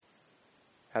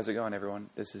How's it going, everyone?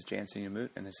 This is Jansen Yamut,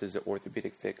 and this is the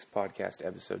Orthopedic Fix Podcast,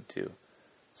 Episode 2.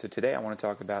 So today I want to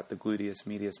talk about the gluteus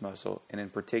medius muscle, and in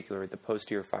particular, the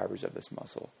posterior fibers of this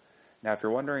muscle. Now, if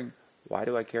you're wondering, why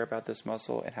do I care about this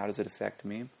muscle, and how does it affect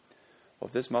me? Well,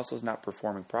 if this muscle is not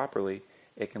performing properly,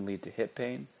 it can lead to hip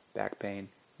pain, back pain,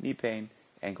 knee pain,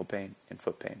 ankle pain, and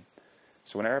foot pain.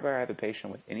 So whenever I have a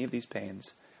patient with any of these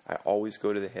pains, I always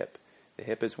go to the hip. The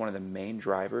hip is one of the main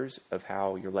drivers of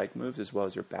how your leg moves as well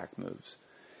as your back moves.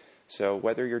 So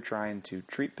whether you're trying to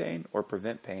treat pain or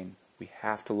prevent pain, we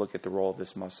have to look at the role of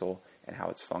this muscle and how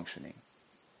it's functioning.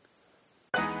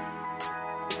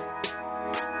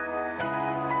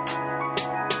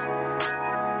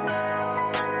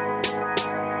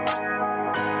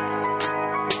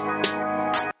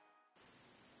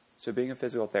 So being a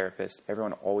physical therapist,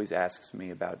 everyone always asks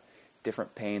me about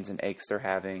different pains and aches they're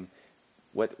having.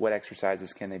 What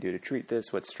exercises can they do to treat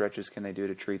this? What stretches can they do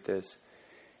to treat this?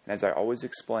 And as I always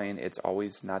explain, it's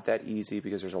always not that easy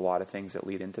because there's a lot of things that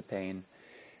lead into pain.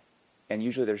 And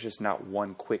usually there's just not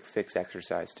one quick fix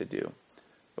exercise to do.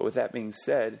 But with that being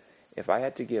said, if I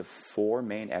had to give 4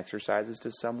 main exercises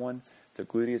to someone, the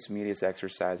gluteus medius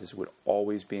exercises would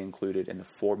always be included in the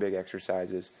 4 big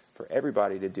exercises for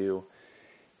everybody to do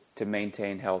to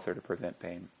maintain health or to prevent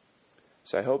pain.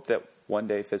 So I hope that one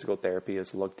day physical therapy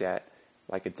is looked at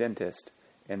like a dentist,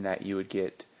 and that you would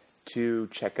get 2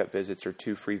 checkup visits or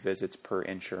 2 free visits per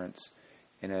insurance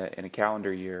in a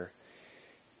calendar year,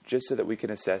 just so that we can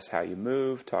assess how you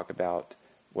move, talk about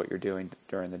what you're doing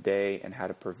during the day, and how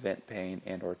to prevent pain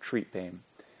and or treat pain.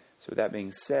 So with that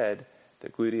being said, the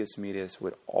gluteus medius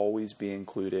would always be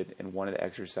included in one of the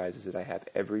exercises that I have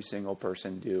every single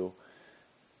person do,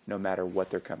 no matter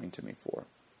what they're coming to me for.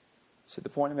 So the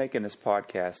point of making this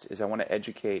podcast is I want to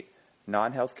educate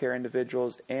non-healthcare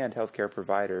individuals and healthcare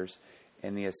providers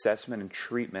in the assessment and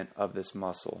treatment of this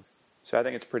muscle. So I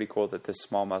think it's pretty cool that this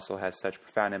small muscle has such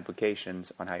profound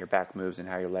implications on how your back moves and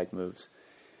how your leg moves.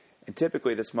 And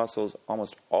typically this muscle is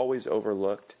almost always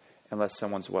overlooked unless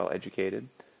someone's well educated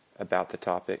about the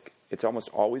topic. It's almost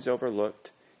always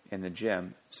overlooked in the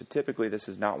gym. So typically this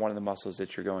is not one of the muscles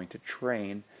that you're going to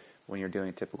train when you're doing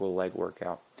a typical leg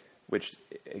workout, which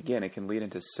again, it can lead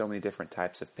into so many different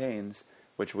types of pains,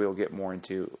 which we'll get more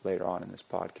into later on in this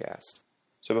podcast.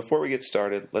 So before we get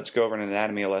started, let's go over an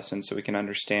anatomy lesson so we can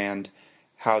understand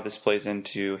how this plays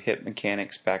into hip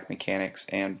mechanics, back mechanics,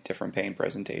 and different pain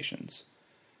presentations.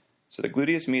 So the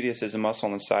gluteus medius is a muscle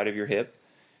on the side of your hip.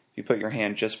 If you put your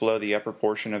hand just below the upper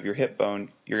portion of your hip bone,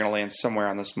 you're going to land somewhere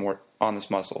on this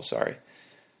muscle.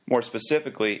 More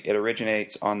specifically, it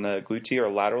originates on the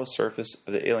gluteal lateral surface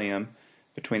of the ilium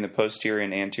between the posterior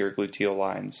and anterior gluteal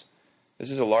lines.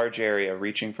 This is a large area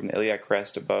reaching from the iliac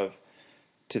crest above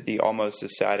to the almost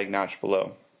sciatic notch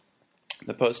below.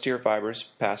 The posterior fibers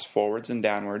pass forwards and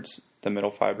downwards, the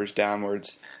middle fibers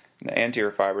downwards, and the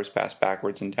anterior fibers pass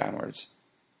backwards and downwards.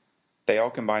 They all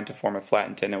combine to form a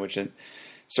flattened tendon which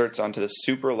inserts onto the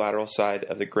superlateral side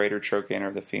of the greater trochanter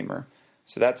of the femur.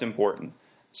 So that's important.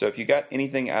 So if you got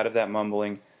anything out of that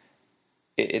mumbling,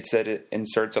 it said it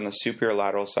inserts on the superior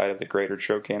lateral side of the greater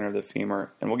trochanter of the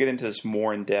femur. And we'll get into this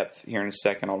more in depth here in a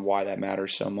second on why that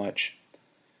matters so much.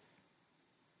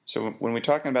 So when we're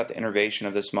talking about the innervation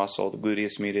of this muscle, the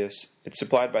gluteus medius, it's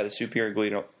supplied by the superior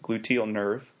gluteal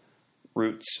nerve,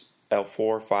 roots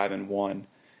L4, 5, and 1.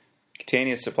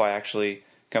 Cutaneous supply actually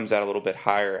comes out a little bit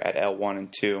higher at L1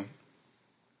 and 2.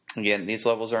 Again, these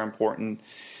levels are important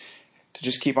to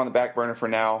just keep on the back burner for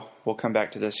now. We'll come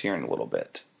back to this here in a little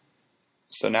bit.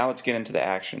 So now let's get into the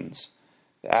actions.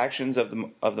 The actions of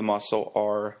the muscle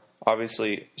are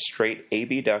obviously straight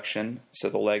abduction, so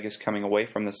the leg is coming away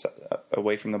from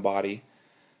the body,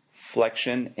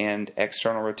 flexion and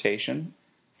external rotation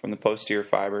from the posterior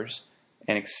fibers,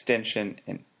 and extension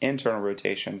and internal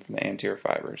rotation from the anterior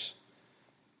fibers.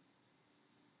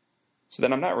 So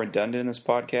then I'm not redundant in this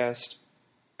podcast.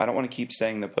 I don't want to keep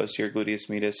saying the posterior gluteus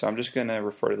medius, so I'm just going to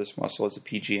refer to this muscle as a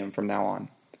PGM from now on.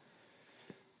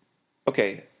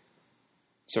 Okay,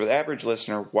 so for the average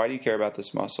listener, why do you care about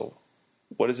this muscle?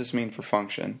 What does this mean for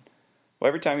function? Well,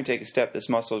 every time you take a step, this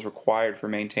muscle is required for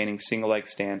maintaining single leg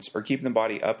stance or keeping the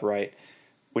body upright,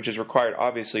 which is required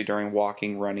obviously during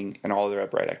walking, running, and all other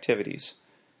upright activities.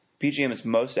 PGM is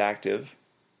most active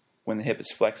when the hip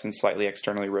is flexed and slightly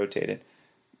externally rotated.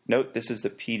 Note this is the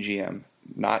PGM,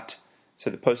 so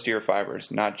the posterior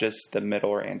fibers, not just the middle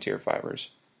or anterior fibers.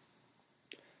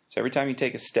 So every time you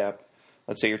take a step,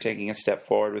 let's say you're taking a step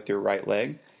forward with your right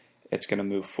leg, it's going to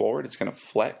move forward, it's going to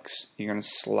flex, you're going to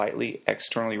slightly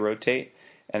externally rotate,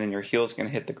 and then your heel is going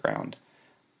to hit the ground.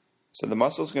 So the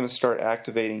muscle is going to start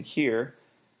activating here,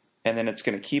 and then it's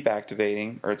going to keep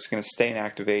activating, or it's going to stay in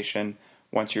activation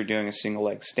once you're doing a single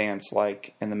leg stance,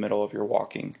 like in the middle of your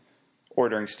walking or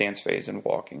during stance phase and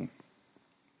walking.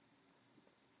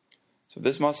 So if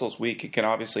this muscle is weak, it can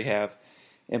obviously have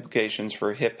implications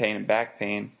for hip pain and back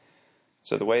pain.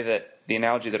 So the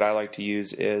analogy that I like to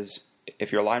use is,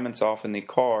 if your alignment's off in the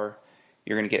car,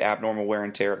 you're going to get abnormal wear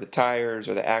and tear of the tires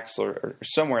or the axle or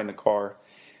somewhere in the car.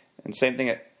 And same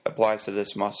thing applies to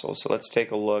this muscle. So let's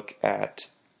take a look at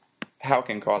how it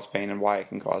can cause pain and why it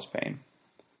can cause pain.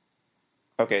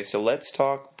 Okay, so let's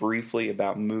talk briefly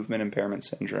about movement impairment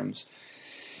syndromes.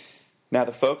 Now,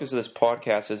 the focus of this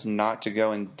podcast is not to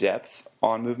go in depth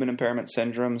on movement impairment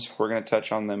syndromes. We're going to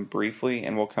touch on them briefly,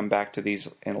 and we'll come back to these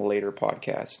in a later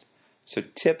podcast. So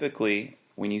typically,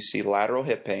 when you see lateral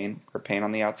hip pain or pain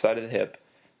on the outside of the hip,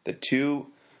 the two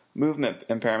movement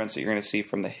impairments that you're going to see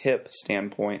from the hip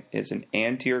standpoint is an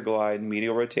anterior glide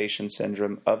medial rotation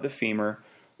syndrome of the femur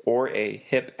or a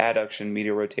hip adduction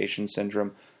medial rotation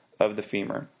syndrome of the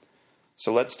femur.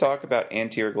 So let's talk about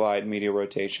anterior glide medial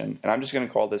rotation, and I'm just going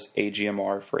to call this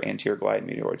AGMR for anterior glide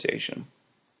medial rotation.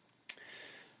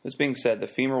 This being said, the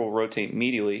femur will rotate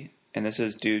medially, and this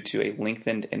is due to a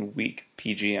lengthened and weak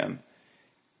PGM.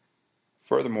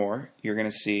 Furthermore, you're going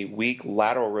to see weak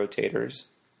lateral rotators,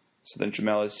 so the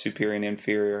gemellus superior and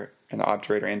inferior and the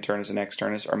obturator internus and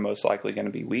externus are most likely going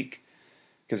to be weak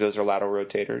because those are lateral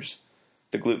rotators.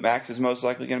 The glute max is most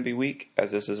likely going to be weak,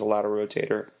 as this is a lateral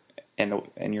rotator,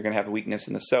 and you're going to have weakness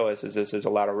in the psoas, as this is a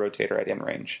lateral rotator at end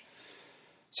range.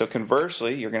 So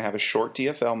conversely, you're going to have a short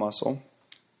TFL muscle,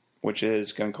 which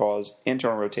is going to cause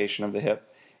internal rotation of the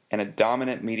hip, and a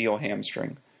dominant medial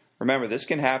hamstring. Remember, this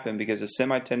can happen because the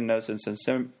semitendinosus and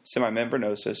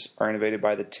semimembranosus are innervated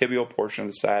by the tibial portion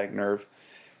of the sciatic nerve,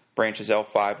 branches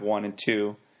L5, 1, and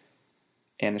 2,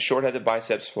 and the short-headed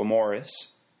biceps femoris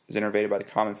is innervated by the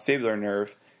common fibular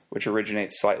nerve, which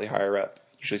originates slightly higher up,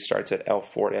 usually starts at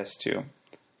L4 to S2.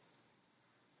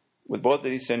 With both of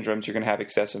these syndromes, you're going to have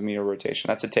excessive medial rotation.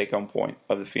 That's a take-home point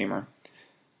of the femur.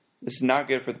 This is not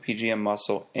good for the PGM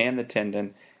muscle and the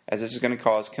tendon, as this is going to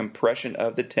cause compression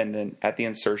of the tendon at the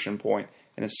insertion point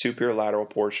in the superior lateral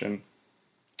portion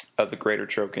of the greater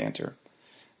trochanter.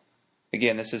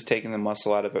 Again, this is taking the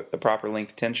muscle out of a proper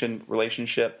length-tension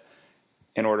relationship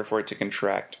in order for it to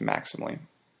contract maximally.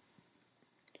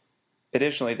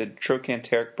 Additionally, the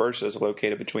trochanteric bursa is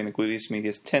located between the gluteus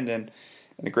medius tendon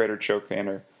and the greater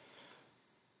trochanter.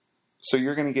 So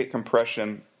you're going to get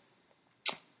compression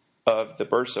of the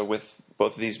bursa with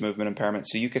both of these movement impairments.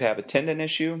 So you could have a tendon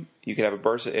issue, you could have a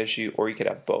bursa issue, or you could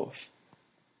have both.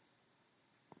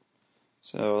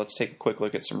 So let's take a quick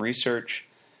look at some research.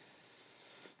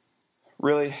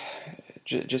 Really,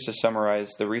 just to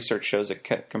summarize, the research shows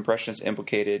that compression is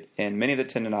implicated in many of the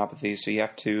tendinopathies, so you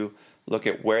have to look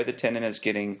at where the tendon is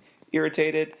getting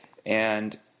irritated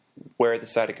and where the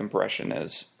site of compression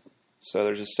is. So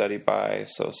there's a study by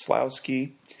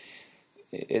Soslowski.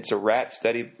 It's a rat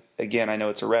study. Again, I know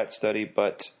it's a rat study,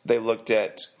 but they looked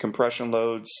at compression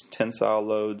loads, tensile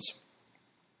loads,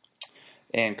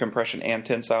 and compression and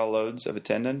tensile loads of a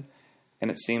tendon.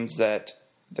 And it seems that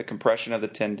the compression of the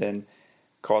tendon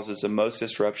causes the most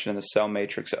disruption in the cell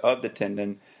matrix of the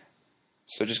tendon.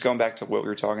 So just going back to what we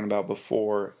were talking about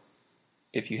before,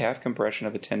 if you have compression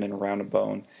of a tendon around a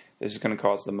bone, this is going to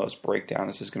cause the most breakdown.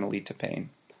 This is going to lead to pain.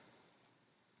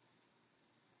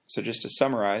 So just to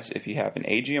summarize, if you have an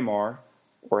AGMR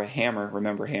or a hammer,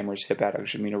 remember hammer is hip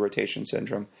adduction medial rotation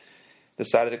syndrome, the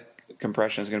side of the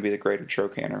compression is going to be the greater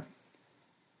trochanter.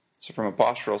 So from a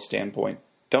postural standpoint,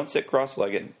 don't sit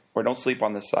cross-legged or don't sleep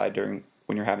on this side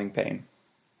when you're having pain.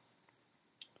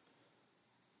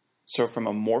 So from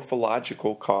a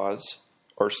morphological cause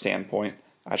or standpoint,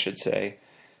 I should say,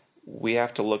 we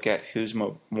have to look at who's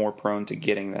more prone to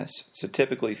getting this. So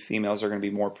typically females are going to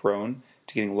be more prone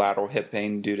to getting lateral hip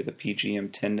pain due to the PGM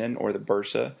tendon or the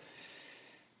bursa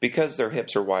because their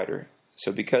hips are wider.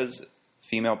 So because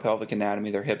female pelvic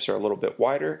anatomy, their hips are a little bit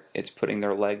wider, it's putting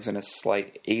their legs in a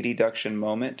slight adduction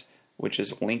moment, which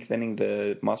is lengthening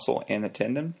the muscle and the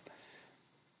tendon,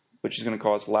 which is going to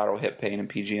cause lateral hip pain and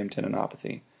PGM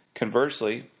tendinopathy.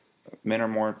 Conversely, men are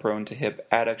more prone to hip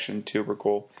adduction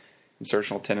tubercle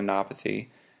insertional tendinopathy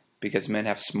because men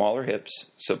have smaller hips,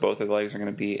 so both of the legs are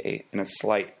going to be in a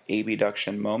slight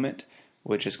abduction moment,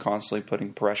 which is constantly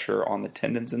putting pressure on the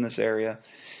tendons in this area.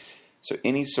 So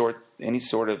any sort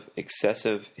of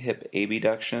excessive hip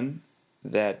abduction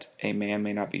that a man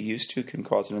may not be used to can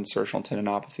cause an insertional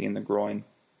tendinopathy in the groin.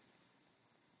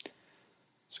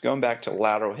 So going back to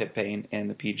lateral hip pain and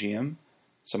the PGM,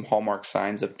 some hallmark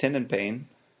signs of tendon pain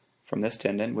from this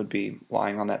tendon would be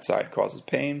lying on that side causes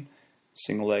pain,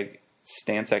 single leg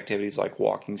stance activities like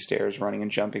walking, stairs, running,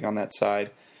 and jumping on that side,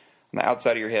 on the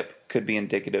outside of your hip, could be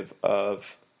indicative of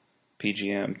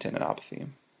PGM tendinopathy.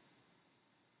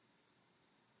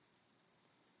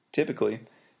 Typically,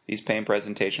 these pain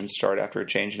presentations start after a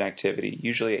change in activity,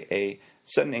 usually a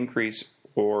sudden increase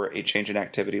or a change in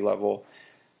activity level.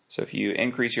 So if you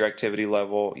increase your activity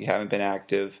level, you haven't been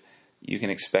active, you can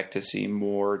expect to see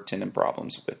more tendon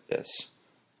problems with this.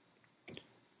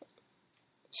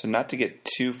 So not to get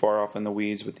too far off in the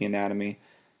weeds with the anatomy,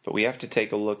 but we have to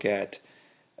take a look at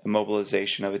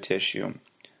immobilization of a tissue.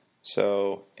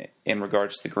 So in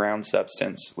regards to the ground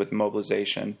substance with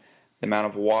immobilization, the amount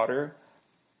of water,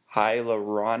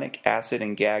 hyaluronic acid,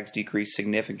 and GAGs decrease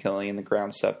significantly in the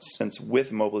ground substance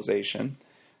with immobilization,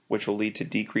 which will lead to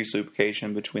decreased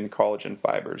lubrication between the collagen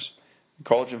fibers. The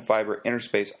collagen fiber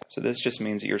interspace, so this just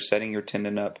means that you're setting your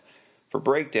tendon up for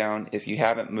breakdown if you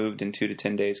haven't moved in 2 to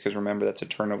 10 days, because remember, that's a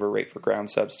turnover rate for ground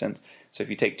substance. So if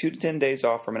you take 2 to 10 days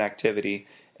off from an activity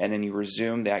and then you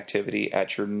resume the activity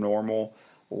at your normal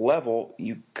level,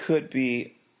 you could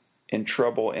be in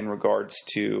trouble in regards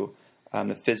to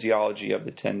the physiology of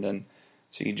the tendon.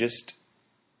 So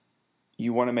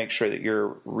you want to make sure that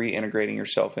you're reintegrating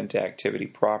yourself into activity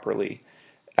properly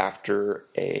after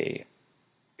a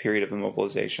period of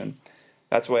immobilization.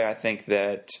 That's why I think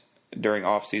that during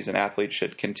off-season, athletes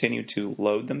should continue to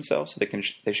load themselves. So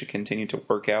they should continue to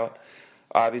work out,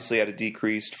 obviously at a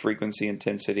decreased frequency,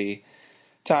 intensity,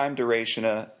 time duration,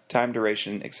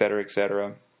 etc.,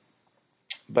 etc.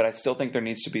 But I still think there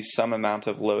needs to be some amount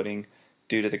of loading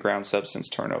due to the ground substance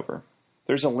turnover.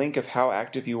 There's a link of how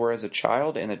active you were as a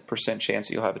child and the percent chance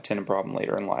that you'll have a tendon problem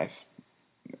later in life.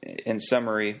 In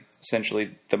summary,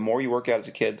 essentially, the more you work out as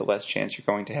a kid, the less chance you're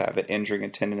going to have at injuring a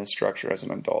tendinous structure as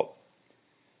an adult.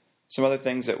 Some other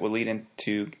things that will lead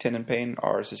into tendon pain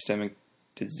are systemic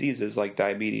diseases like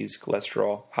diabetes,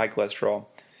 cholesterol, high cholesterol.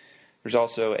 There's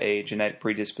also a genetic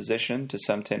predisposition to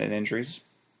some tendon injuries,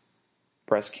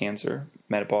 breast cancer,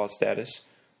 metabolic status,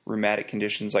 rheumatic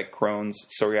conditions like Crohn's,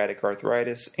 psoriatic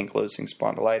arthritis, ankylosing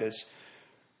spondylitis,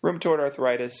 rheumatoid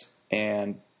arthritis,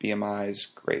 and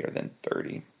BMIs greater than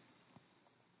 30.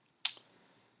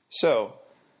 So,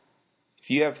 if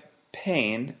you have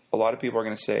pain, a lot of people are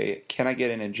going to say, can I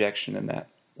get an injection in that?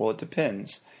 Well, it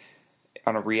depends.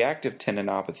 On a reactive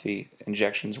tendinopathy,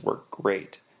 injections work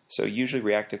great. So usually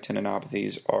reactive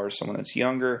tendinopathies are someone that's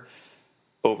younger,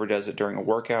 overdoes it during a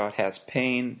workout, has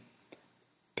pain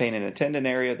in a tendon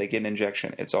area, they get an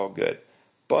injection, it's all good.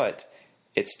 But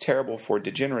it's terrible for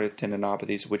degenerative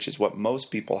tendinopathies, which is what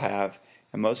most people have,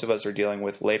 and most of us are dealing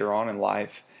with later on in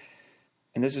life.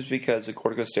 And this is because the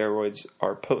corticosteroids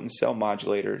are potent cell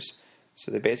modulators,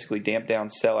 so they basically damp down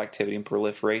cell activity and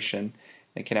proliferation,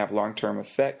 and can have long-term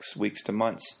effects, weeks to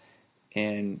months,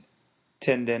 in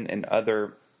tendon and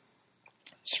other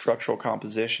structural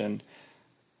composition.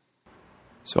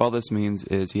 So all this means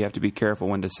is you have to be careful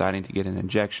when deciding to get an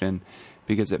injection,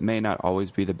 because it may not always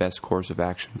be the best course of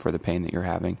action for the pain that you're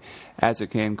having, as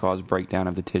it can cause breakdown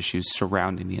of the tissues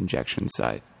surrounding the injection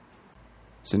site.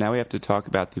 So now we have to talk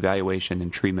about the evaluation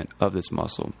and treatment of this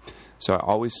muscle. So I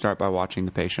always start by watching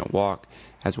the patient walk,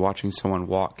 as watching someone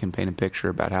walk can paint a picture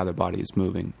about how their body is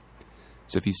moving.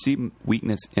 So if you see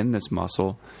weakness in this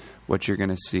muscle, what you're going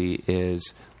to see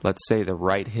is, let's say the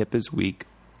right hip is weak.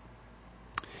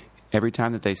 Every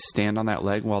time that they stand on that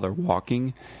leg while they're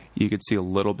walking, you could see a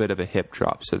little bit of a hip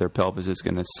drop, so their pelvis is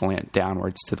going to slant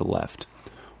downwards to the left.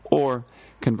 Or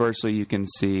conversely, you can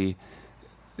see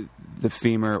the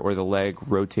femur or the leg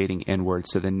rotating inward,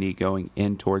 so the knee going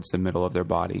in towards the middle of their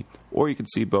body. Or you could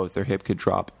see both. Their hip could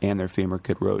drop and their femur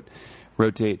could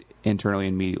rotate internally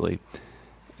and medially.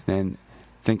 And then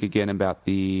think again about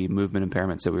the movement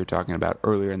impairments that we were talking about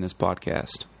earlier in this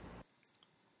podcast.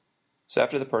 So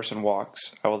after the person walks,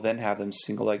 I will then have them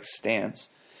single leg stance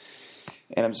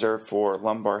and observe for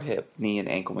lumbar, hip, knee, and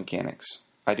ankle mechanics.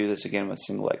 I do this again with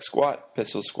single leg squat,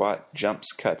 pistol squat,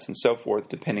 jumps, cuts, and so forth,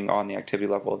 depending on the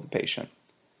activity level of the patient.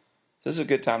 This is a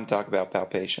good time to talk about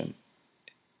palpation.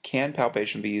 Can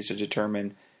palpation be used to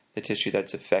determine the tissue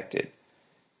that's affected?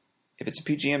 If it's a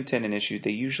PGM tendon issue,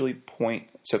 they usually point,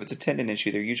 so if it's a tendon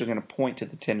issue, they're usually going to point to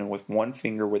the tendon with one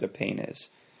finger where the pain is.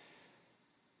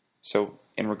 So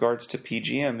in regards to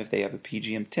PGM, if they have a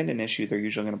PGM tendon issue, they're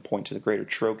usually going to point to the greater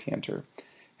trochanter.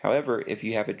 However, if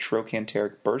you have a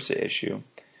trochanteric bursa issue,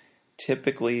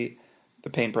 typically the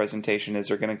pain presentation is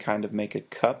they're going to kind of make a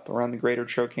cup around the greater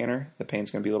trochanter. The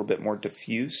pain's going to be a little bit more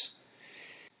diffuse.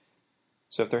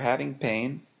 So if they're having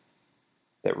pain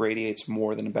that radiates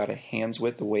more than about a hand's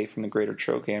width away from the greater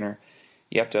trochanter,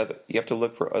 you have to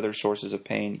look for other sources of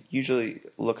pain. Usually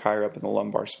look higher up in the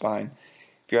lumbar spine.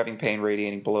 If If you're having pain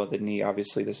radiating below the knee,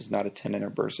 obviously this is not a tendon or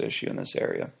bursa issue in this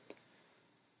area.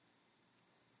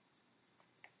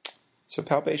 So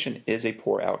palpation is a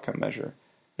poor outcome measure.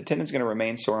 The tendon is going to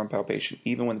remain sore on palpation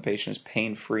even when the patient is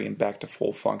pain-free and back to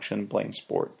full function and playing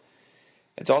sport.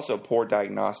 It's also a poor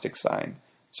diagnostic sign.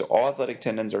 So all athletic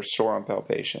tendons are sore on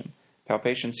palpation.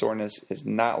 Palpation soreness is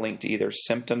not linked to either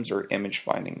symptoms or image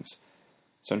findings.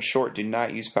 So in short, do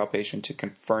not use palpation to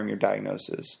confirm your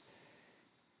diagnosis.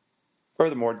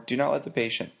 Furthermore, do not let the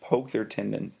patient poke their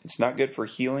tendon. It's not good for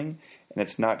healing, and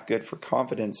it's not good for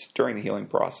confidence during the healing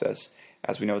process,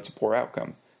 as we know it's a poor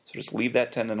outcome. So just leave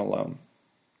that tendon alone.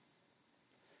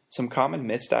 Some common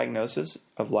misdiagnoses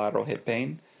of lateral hip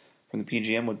pain from the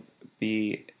PGM would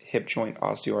be hip joint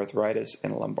osteoarthritis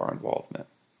and lumbar involvement.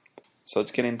 So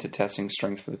let's get into testing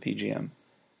strength for the PGM.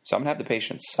 So I'm going to have the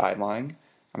patient side lying.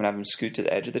 I'm going to have them scoot to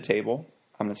the edge of the table.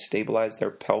 I'm going to stabilize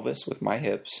their pelvis with my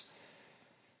hips,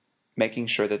 making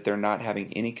sure that they're not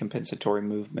having any compensatory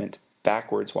movement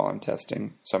backwards while I'm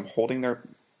testing. So I'm holding their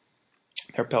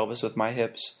pelvis with my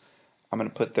hips. I'm going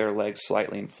to put their legs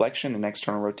slightly in flexion and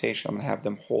external rotation. I'm going to have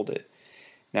them hold it.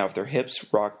 Now, if their hips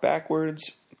rock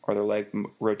backwards or their leg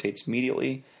rotates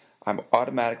medially, I'm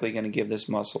automatically going to give this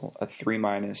muscle a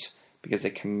 3- because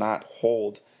it cannot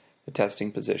hold the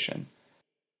testing position.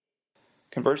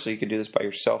 Conversely, you can do this by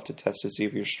yourself to test to see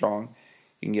if you're strong.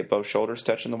 You can get both shoulders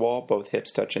touching the wall, both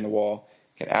hips touching the wall.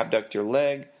 You can abduct your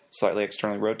leg, slightly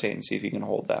externally rotate, and see if you can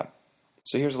hold that.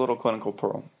 So here's a little clinical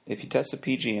pearl. If you test the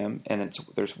PGM and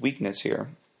there's weakness here,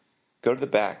 go to the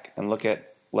back and look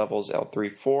at levels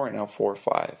L3-4 and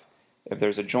L4-5. If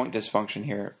there's a joint dysfunction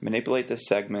here, manipulate this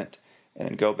segment and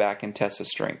then go back and test the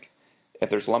strength. If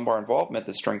there's lumbar involvement,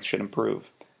 the strength should improve,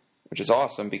 which is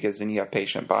awesome because then you have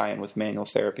patient buy-in with manual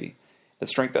therapy. If the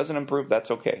strength doesn't improve,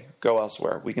 that's okay. Go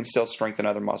elsewhere. We can still strengthen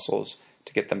other muscles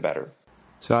to get them better.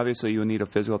 So obviously you will need a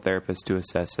physical therapist to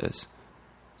assess this.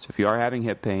 So if you are having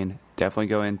hip pain, definitely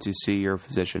go in to see your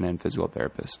physician and physical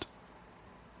therapist.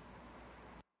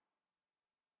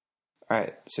 All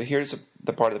right, so here's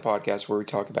the part of the podcast where we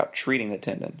talk about treating the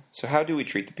tendon. So how do we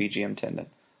treat the PGM tendon?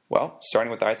 Well, starting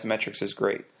with isometrics is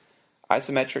great.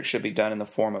 Isometrics should be done in the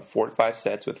form of 4 to 5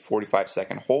 sets with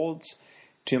 45-second holds,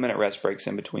 2-minute rest breaks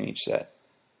in between each set.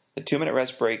 The 2-minute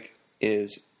rest break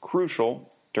is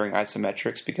crucial during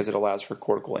isometrics because it allows for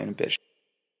cortical inhibition.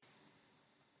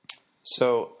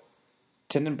 So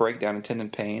tendon breakdown and tendon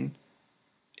pain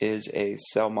is a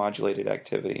cell-modulated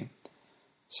activity.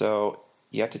 So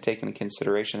you have to take into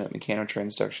consideration that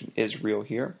mechanotransduction is real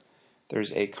here.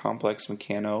 There's a complex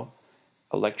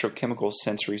mechano-electrochemical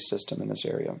sensory system in this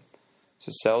area.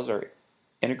 So cells are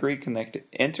integrally connected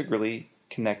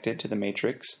to the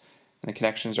matrix, and the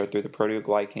connections are through the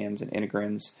proteoglycans and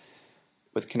integrins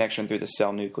with connection through the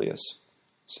cell nucleus.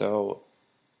 So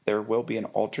there will be an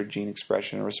altered gene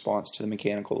expression in response to the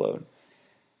mechanical load.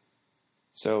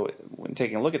 So when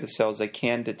taking a look at the cells, they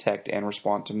can detect and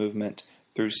respond to movement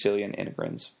through cilia and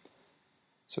integrins.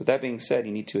 So with that being said,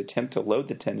 you need to attempt to load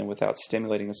the tendon without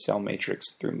stimulating the cell matrix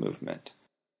through movement.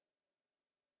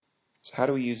 So how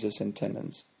do we use this in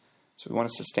tendons? So we want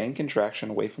to sustain contraction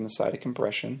away from the site of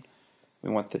compression. We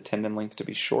want the tendon length to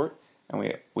be short, and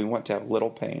we want to have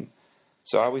little pain.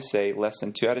 So I always say less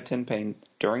than 2 out of 10 pain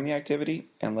during the activity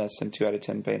and less than 2 out of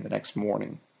 10 pain the next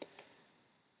morning.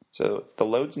 So the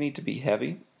loads need to be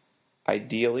heavy.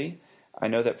 Ideally, I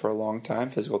know that for a long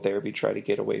time, physical therapy tried to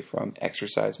get away from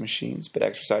exercise machines, but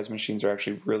exercise machines are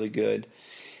actually really good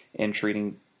in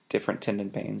treating different tendon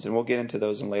pains, and we'll get into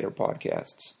those in later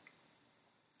podcasts.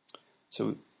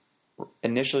 So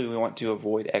initially, we want to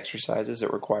avoid exercises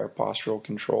that require postural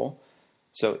control.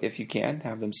 So if you can,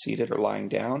 have them seated or lying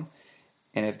down.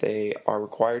 And if they are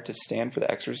required to stand for the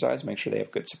exercise, make sure they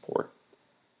have good support.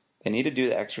 They need to do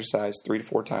the exercise 3 to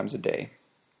 4 times a day,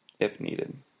 if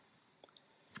needed.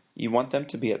 You want them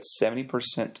to be at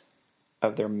 70%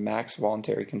 of their max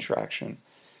voluntary contraction.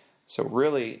 So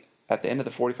really, at the end of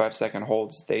the 45-second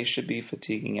holds, they should be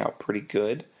fatiguing out pretty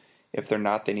good. If they're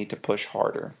not, they need to push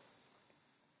harder.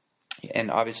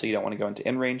 And obviously, you don't want to go into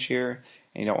in range here,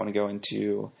 and you don't want to go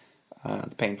into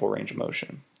the painful range of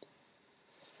motion.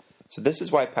 So this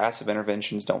is why passive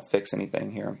interventions don't fix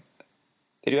anything here.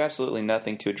 They do absolutely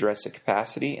nothing to address the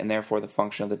capacity and therefore the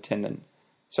function of the tendon.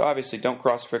 So obviously, don't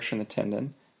cross-friction the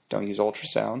tendon. Don't use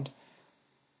ultrasound.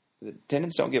 The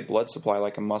tendons don't get blood supply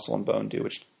like a muscle and bone do,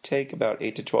 which take about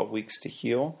 8 to 12 weeks to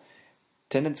heal.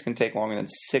 Tendons can take longer than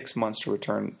 6 months to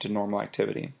return to normal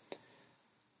activity.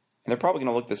 And they're probably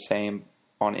going to look the same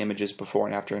on images before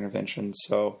and after interventions,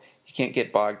 so you can't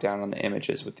get bogged down on the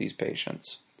images with these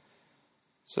patients.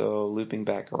 So looping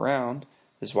back around,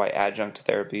 this is why adjunct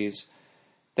therapies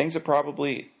Things that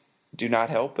probably do not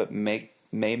help but may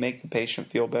make the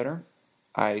patient feel better: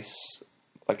 ice,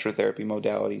 electrotherapy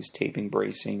modalities, taping,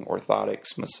 bracing,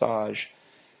 orthotics, massage.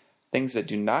 Things that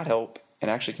do not help and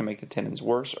actually can make the tendons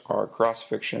worse are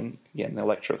cross-friction, again, the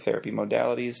electrotherapy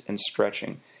modalities, and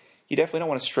stretching. You definitely don't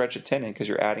want to stretch a tendon because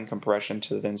you're adding compression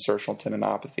to the insertional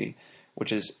tendinopathy,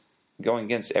 which is going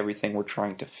against everything we're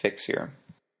trying to fix here.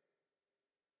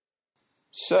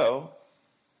 So,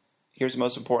 here's the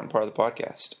most important part of the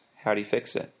podcast. How do you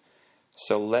fix it?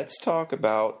 So let's talk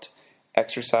about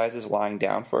exercises lying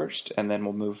down first, and then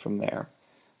we'll move from there.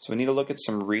 So we need to look at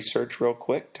some research real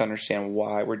quick to understand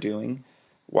why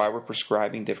we're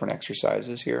prescribing different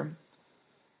exercises here.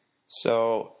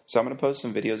 So I'm going to post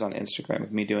some videos on Instagram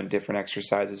of me doing different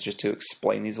exercises just to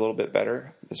explain these a little bit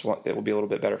better. It will be a little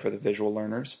bit better for the visual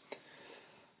learners.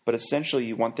 But essentially,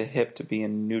 you want the hip to be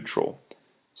in neutral.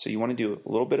 So you want to do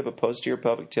a little bit of a posterior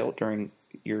pelvic tilt during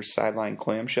your sideline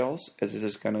clamshells, as this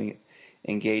is going to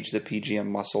engage the PGM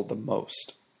muscle the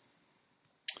most.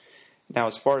 Now,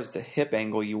 as far as the hip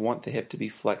angle, you want the hip to be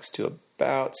flexed to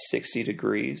about 60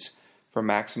 degrees for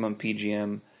maximum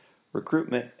PGM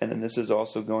recruitment, and then this is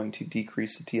also going to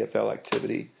decrease the TFL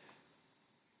activity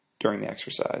during the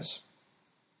exercise.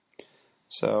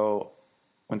 So,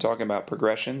 when talking about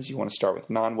progressions, you want to start with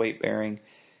non-weight bearing,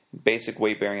 basic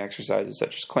weight bearing exercises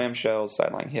such as clamshells,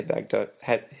 sideline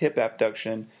hip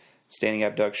abduction, standing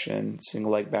abduction,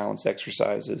 single leg balance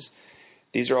exercises.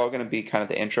 These are all going to be kind of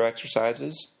the intro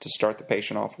exercises to start the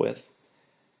patient off with.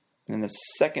 And then the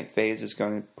second phase is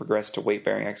going to progress to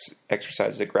weight-bearing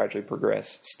exercises that gradually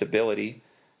progress stability,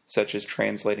 such as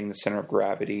translating the center of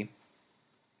gravity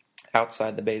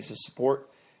outside the base of support.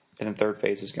 And then third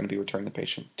phase is going to be returning the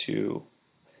patient to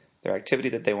their activity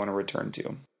that they want to return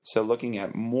to. So looking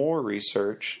at more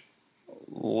research,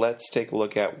 let's take a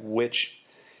look at which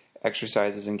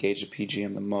exercises engage the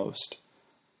PGM the most.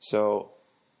 So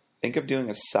think of doing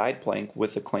a side plank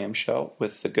with the clamshell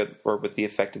with the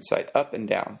affected side up and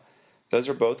down. Those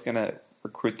are both going to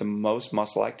recruit the most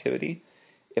muscle activity.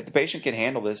 If the patient can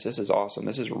handle this, this is awesome.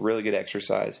 This is a really good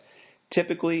exercise.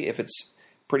 Typically, if it's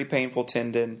pretty painful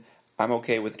tendon, I'm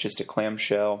okay with just a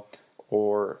clamshell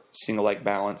or single leg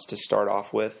balance to start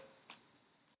off with.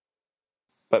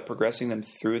 But progressing them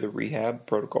through the rehab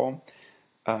protocol,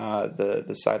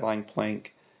 the sideline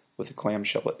plank with a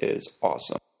clamshell is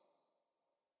awesome.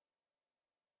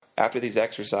 After these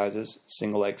exercises,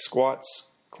 single leg squats,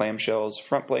 clamshells,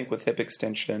 front plank with hip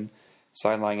extension,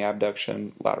 sideline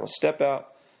abduction, lateral step out,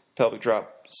 pelvic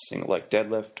drop, single leg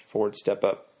deadlift, forward step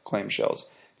up, clamshells.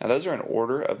 Now those are in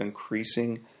order of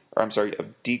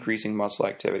decreasing muscle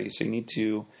activity. So you need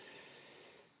to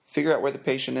figure out where the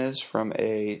patient is from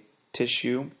a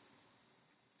tissue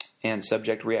and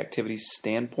subject reactivity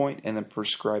standpoint, and then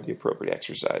prescribe the appropriate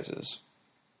exercises.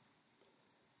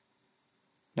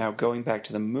 Now, going back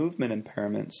to the movement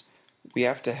impairments, we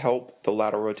have to help the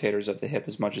lateral rotators of the hip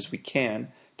as much as we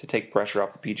can to take pressure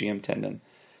off the PGM tendon.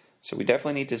 So we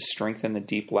definitely need to strengthen the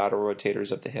deep lateral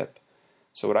rotators of the hip.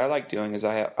 So what I like doing is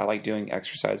I like doing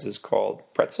exercises called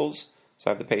pretzels. So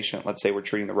I have the patient, let's say we're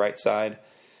treating the right side.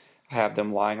 I have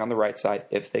them lying on the right side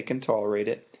if they can tolerate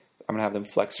it. I'm going to have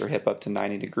them flex their hip up to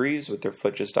 90 degrees with their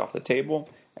foot just off the table.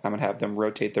 And I'm going to have them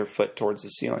rotate their foot towards the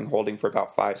ceiling, holding for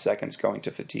about 5 seconds, going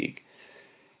to fatigue.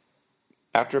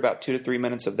 After about 2 to 3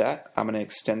 minutes of that, I'm going to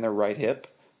extend their right hip,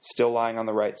 still lying on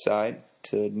the right side,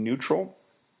 to neutral.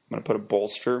 I'm going to put a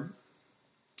bolster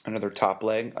under their top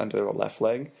leg, under their left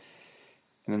leg.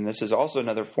 And then this is also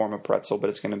another form of pretzel, but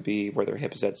it's going to be where their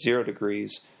hip is at 0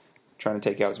 degrees, trying to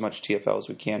take out as much TFL as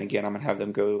we can. Again, I'm going to have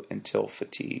them go until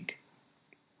fatigue.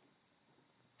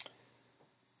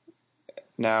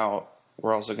 Now,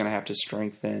 we're also going to have to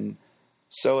strengthen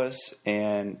psoas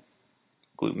and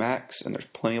glute max, and there's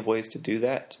plenty of ways to do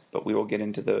that, but we will get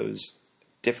into those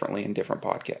differently in different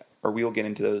podcasts, or we will get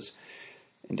into those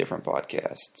in different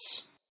podcasts.